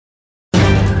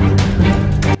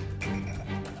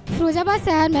फिरोजाबाद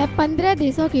शहर में 15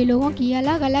 देशों के लोगों की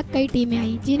अलग अलग कई टीमें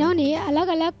आई, जिन्होंने अलग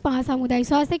अलग 5 सामुदायिक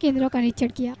स्वास्थ्य केंद्रों का निरीक्षण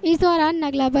किया। इस दौरान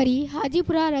नगलाबरी,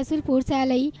 हाजीपुरा, रसूलपुर,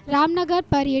 सैलई, रामनगर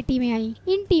पर ये टीमें आई।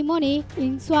 इन टीमों ने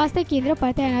इन स्वास्थ्य केंद्रों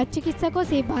पर तैनात चिकित्सकों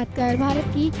से बात कर भारत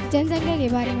की जनसंख्या के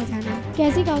बारे में जाना,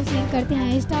 कैसे काउंसलिंग करते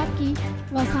हैं स्टाफ की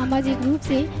व सामाजिक रूप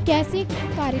से कैसे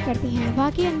कार्य करते हैं,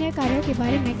 बाकी अन्य कार्यों के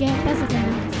बारे में गहनता से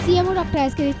जाना। सीएमओ डॉक्टर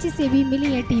एस के दीक्षित से भी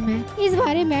मिली ये टीमें। इस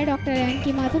बारे में डॉक्टर एन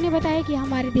के माथुर ने बताया कि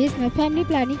हमारे देश में फैमिली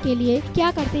प्लानिंग के लिए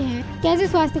क्या करते हैं, कैसे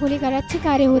स्वास्थ्य को लेकर अच्छे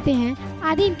कार्य होते हैं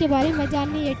आदि इनके बारे में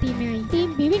जानने ये टीमें आई। टीम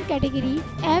विभिन्न category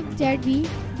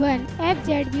FZB1,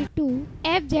 FZB2,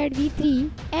 FZB3,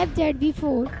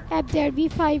 FZB4,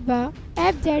 FZB5 व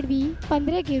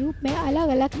FZB15 के रूप में अलग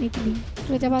अलग निकली।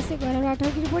 फिरोजाबाद से गौरव राठौर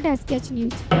की report SKH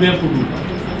news.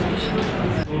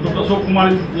 Dr. Ashok Kumar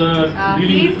is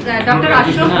He's Dr.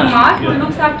 Ashok Kumar, who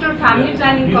looks after family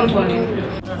planning component.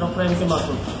 Dr. M. K.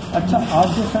 Mathur. अच्छा, आज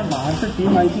जो सर बाहर से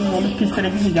टीम आई थी, उन्होंने किस तरह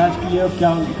की जांच की है और क्या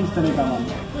किस तरह का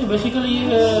मामला? बेसिकली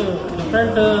ये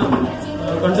डिफरेंट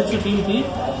कंट्रीज की टीम थी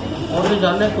और ये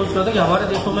जानने की कोशिश करते कि हमारे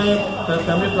देशों में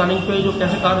फैमिली प्लानिंग पे जो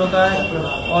कैसे कार्य होता है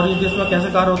और इस देश में कैसे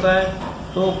कार्य होता है।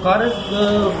 तो कार्य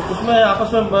उसमें आपस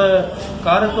में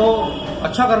कार्य को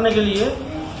अच्छा करने के लिए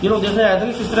ये लोग देखने आए थे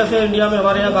कि किस तरह से इंडिया में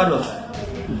हमारे यहाँ कार्य होता है।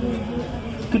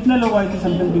 कितने लोग आए थे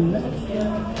संपन्न टीम में?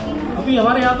 अभी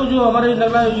हमारे यहाँ तो जो हमारे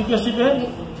नगला यूपीएससी पे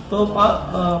तो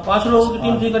 5 लोगों की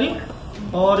टीम थी करीब,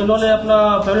 और इन्होंने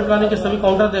अपना फैमिली प्लानिंग के सभी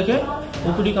काउंटर देखे,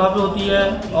 ओपीडी कहाँ पे होती है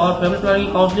और फैमिली प्लानिंग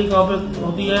की काउंसलिंग कहाँ पे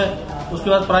होती है, उसके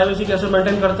बाद प्राइवेसी कैसे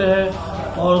मेंटेन करते हैं,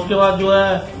 और उसके बाद जो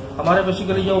है हमारे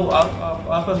बेसिकली जो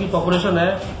आसपास की पॉपुलेशन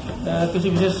है किसी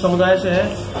विशेष समुदाय से है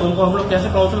तो उनको हम लोग कैसे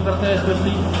काउंसिल करते हैं,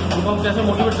 स्पेशली उनको हम कैसे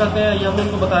मोटिवेट करते हैं, ये हमने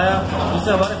उनको बताया,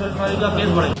 जिससे हमारे फैमिली प्लानिंग का केस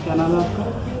बढ़े। क्या नाम है आपका?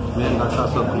 मैं डॉक्टर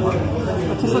अशोक कुमार।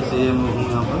 अच्छा सर, सीएमओ हूँ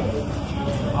यहाँ पर।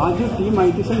 आज जो टीम आई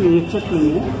थी सर निरीक्षक के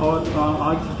लिए, और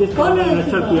आज किस तरह का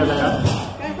निरीक्षण किया गया?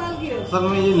 सर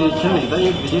मैं ये निरीक्षण नहीं था,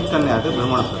 ये विजिट करने आए थे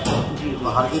भ्रमण पर।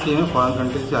 बाहर की टीमें फॉरेन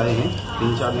कंट्री से आए हैं,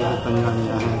 3-4 जगह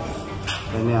तंजानिया है,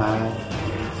 केन्या है,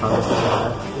 साउथ अफ्रीका है,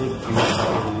 एक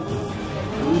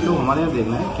तो हमारे यहाँ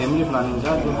देखना है फैमिली प्लानिंग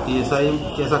का जो TSI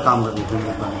कैसा काम करती है।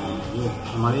 फैमिली प्लानिंग जो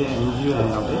हमारी NGO है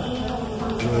यहाँ पे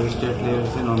जो स्टेट लेवल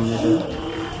से नॉमिनेटेड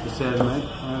इस शहर में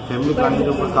फैमिली प्लानिंग के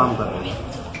ऊपर काम कर रहे हैं।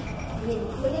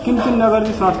 किन किन नगर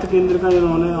के स्वास्थ्य केंद्र का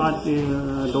इन्होंने आज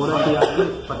दौरा किया?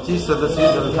 25 सदस्यीय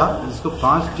दल था जिसको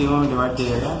 5 टीमों में डिवाइड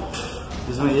किया गया,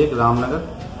 जिसमें एक रामनगर,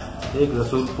 एक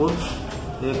रसूलपुर,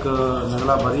 एक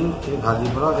नगलाबरी, एक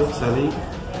हाजीपुरा, एक सैलई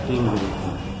टीम हुई।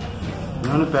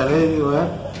 इन्होंने पहले जो है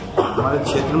हमारे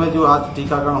क्षेत्र में जो आज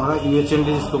टीकाकरण हो रहा है UHND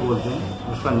जिसको बोलते हैं,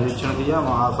 उसका निरीक्षण किया,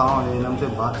 वहाँ आशाओं ANM से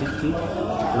बातचीत की,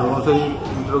 लोगों से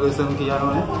इंट्रोगेशन किया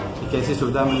उन्होंने कि कैसी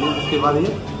सुविधा मिली। उसके बाद ये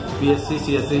PSC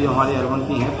CSC जो हमारी अर्बन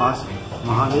की हैं 5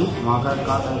 वहाँ गई, वहाँ का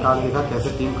कार्य देखा कैसे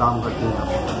टीम काम करती है,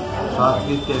 स्वास्थ्य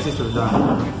की कैसी सुविधा है,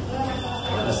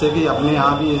 जिससे कि अपने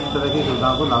यहाँ भी इस तरह की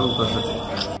सुविधाओं को लागू कर सकें।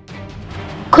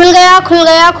 खुल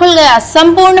गया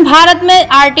संपूर्ण भारत में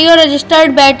RTO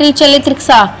रजिस्टर्ड बैटरी चलित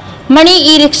रिक्शा मणि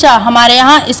ई रिक्शा। हमारे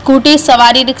यहाँ स्कूटी,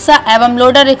 सवारी रिक्शा एवं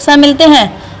लोडर रिक्शा मिलते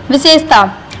हैं।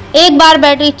 विशेषता, एक बार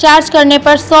बैटरी चार्ज करने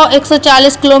पर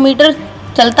 100-140 किलोमीटर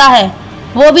चलता है,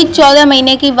 वो भी 14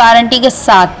 महीने की वारंटी के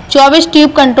साथ। 24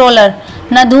 ट्यूब कंट्रोलर,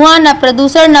 न धुआं, न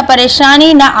प्रदूषण, न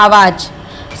परेशानी, न आवाज।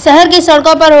 शहर की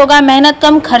सड़कों पर होगा मेहनत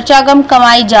कम, खर्चा कम,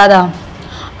 कमाई ज़्यादा।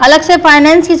 अलग से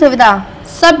फाइनेंस की सुविधा।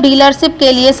 सब डीलरशिप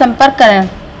के लिए संपर्क करें।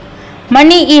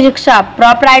 मणि ई रिक्शा,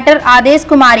 प्रोपराइटर आदेश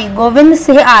कुमारी, गोविंद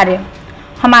सिंह आर्य।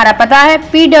 हमारा पता है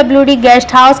PWD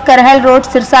guest house, Karhal road,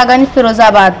 Sirsaganj,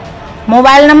 Firozabad.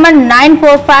 Mobile number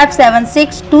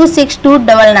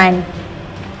 9457626299,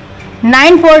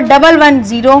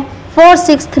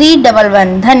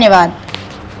 9411046311। धन्यवाद।